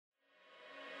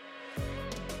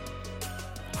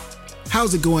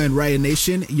How's it going, Raya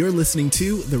Nation? You're listening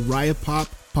to the Raya Pop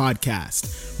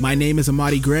Podcast. My name is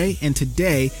Amadi Gray, and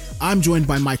today I'm joined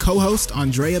by my co-host,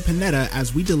 Andrea Panetta,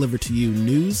 as we deliver to you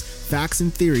news, facts,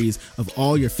 and theories of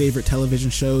all your favorite television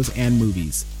shows and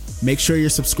movies. Make sure you're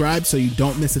subscribed so you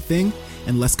don't miss a thing,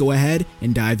 and let's go ahead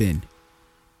and dive in.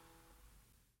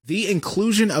 The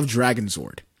inclusion of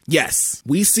Dragonzord. Yes,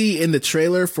 we see in the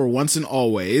trailer for Once and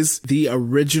Always the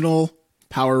original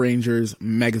Power Rangers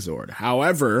Megazord.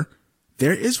 However,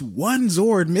 there is one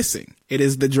Zord missing. It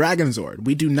is the Dragonzord.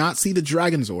 We do not see the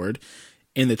Dragonzord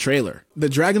in the trailer. The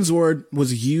Dragonzord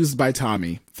was used by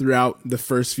Tommy throughout the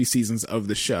first few seasons of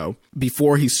the show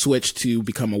before he switched to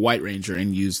become a White Ranger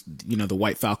and used, the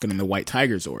White Falcon and the White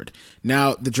Tiger Zord.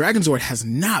 Now, the Dragonzord has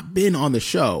not been on the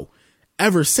show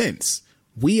ever since.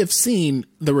 We have seen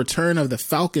the return of the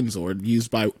Falcon Zord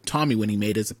used by Tommy when he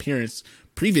made his appearance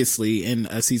previously in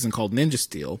a season called Ninja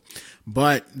Steel,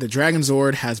 but the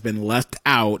Dragonzord has been left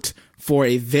out for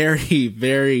a very,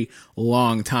 very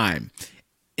long time.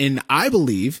 And I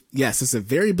believe, yes, it's a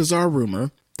very bizarre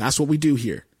rumor. That's what we do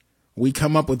here. We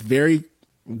come up with very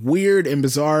weird and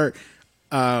bizarre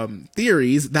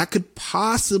theories that could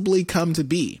possibly come to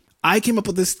be. I came up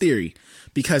with this theory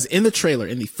because in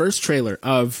the first trailer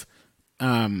of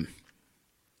Once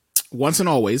and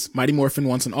Always, Mighty Morphin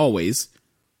Once and Always,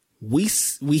 we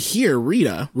hear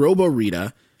Rita, Robo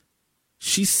Rita,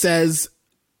 she says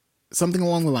something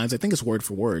along the lines, I think it's word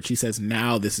for word. She says,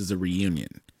 now this is a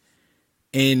reunion.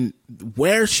 And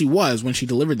where she was when she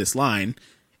delivered this line,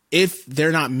 if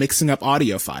they're not mixing up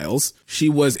audio files, it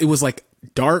was like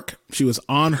dark. She was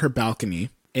on her balcony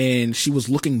and she was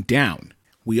looking down.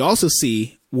 We also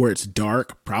see where it's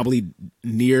dark, probably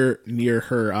near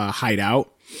her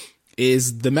hideout,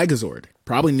 is the Megazord,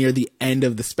 probably near the end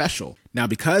of the special. Now,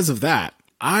 because of that,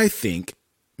 I think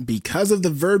because of the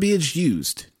verbiage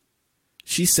used,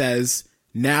 she says,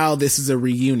 now this is a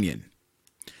reunion.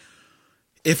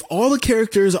 If all the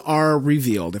characters are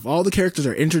revealed, if all the characters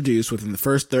are introduced within the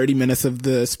first 30 minutes of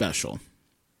the special,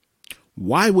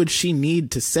 why would she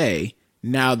need to say,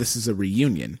 now this is a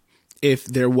reunion, if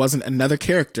there wasn't another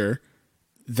character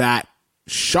that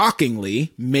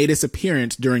shockingly made its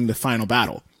appearance during the final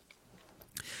battle?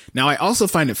 Now, I also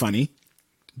find it funny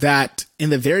that in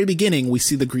the very beginning, we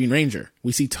see the Green Ranger.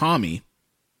 We see Tommy,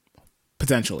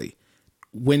 potentially,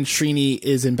 when Trini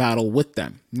is in battle with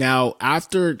them. Now,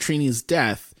 after Trini's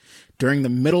death, during the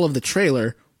middle of the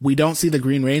trailer, we don't see the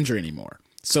Green Ranger anymore.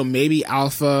 So maybe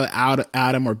Alpha,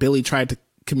 Adam, or Billy tried to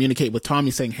communicate with Tommy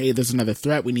saying, hey, there's another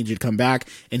threat. We need you to come back.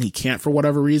 And he can't for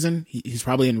whatever reason. He's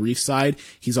probably in Reef's side.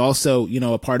 He's also,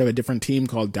 a part of a different team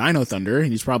called Dino Thunder.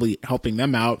 And he's probably helping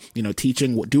them out,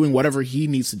 teaching, doing whatever he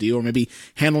needs to do, or maybe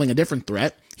handling a different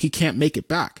threat. He can't make it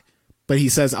back. But he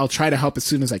says, I'll try to help as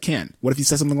soon as I can. What if he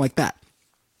says something like that?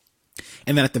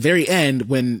 And then at the very end,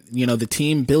 when, the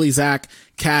team, Billy, Zach,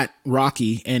 Kat,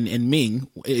 Rocky, and Ming,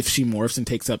 if she morphs and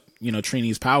takes up,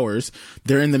 Trini's powers,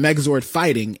 they're in the Megazord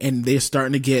fighting, and they're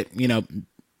starting to get,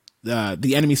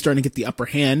 the enemy's starting to get the upper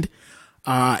hand.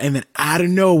 And then out of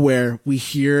nowhere, we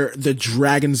hear the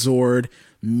Dragonzord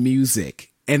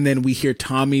music. And then we hear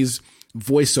Tommy's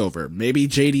voiceover. Maybe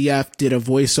JDF did a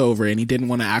voiceover and he didn't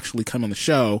want to actually come on the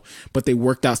show, but they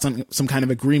worked out some kind of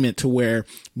agreement to where,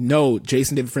 no,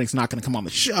 Jason David Frank's not going to come on the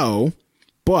show,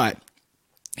 but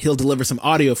he'll deliver some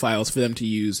audio files for them to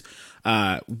use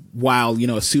while,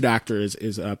 a suit actor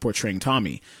is portraying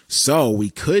Tommy. So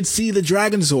we could see the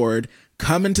Dragonzord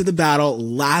come into the battle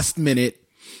last minute,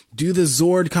 do the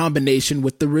Zord combination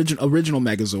with the original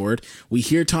Megazord. We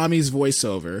hear Tommy's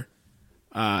voiceover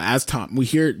as Tom. We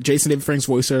hear Jason David Frank's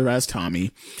voiceover as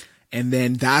Tommy. And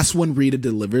then that's when Rita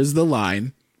delivers the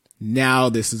line, now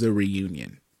this is a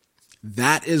reunion.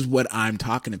 That is what I'm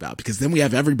talking about, because then we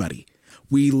have everybody.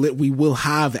 We will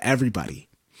have everybody.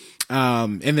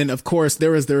 And then, of course,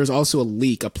 there is also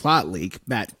a plot leak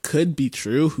that could be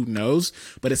true. Who knows?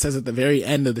 But it says at the very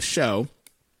end of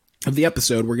the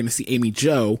episode, we're going to see Amy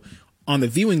Jo on the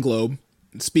viewing globe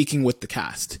speaking with the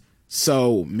cast.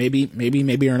 So maybe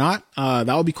or not,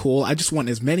 that would be cool. I just want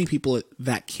as many people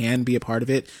that can be a part of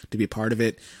it to be a part of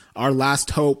it. Our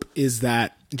last hope is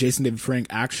that Jason David Frank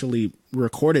actually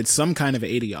recorded some kind of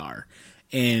ADR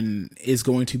and is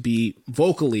going to be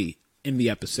vocally in the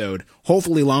episode,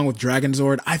 hopefully along with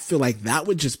Dragonzord. I feel like that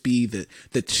would just be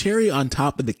the cherry on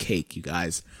top of the cake, you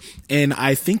guys. And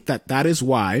I think that is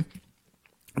why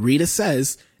Rita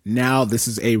says, now this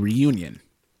is a reunion.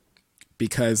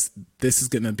 Because this is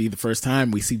going to be the first time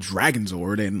we see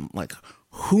Dragonzord in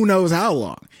who knows how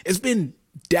long. It's been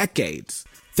decades.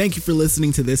 Thank you for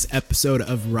listening to this episode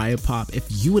of Raya Pop. If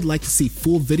you would like to see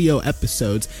full video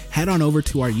episodes, head on over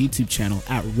to our YouTube channel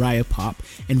at Raya Pop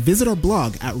and visit our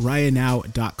blog at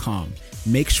rayanow.com.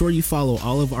 Make sure you follow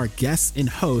all of our guests and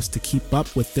hosts to keep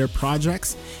up with their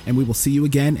projects, and we will see you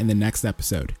again in the next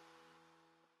episode.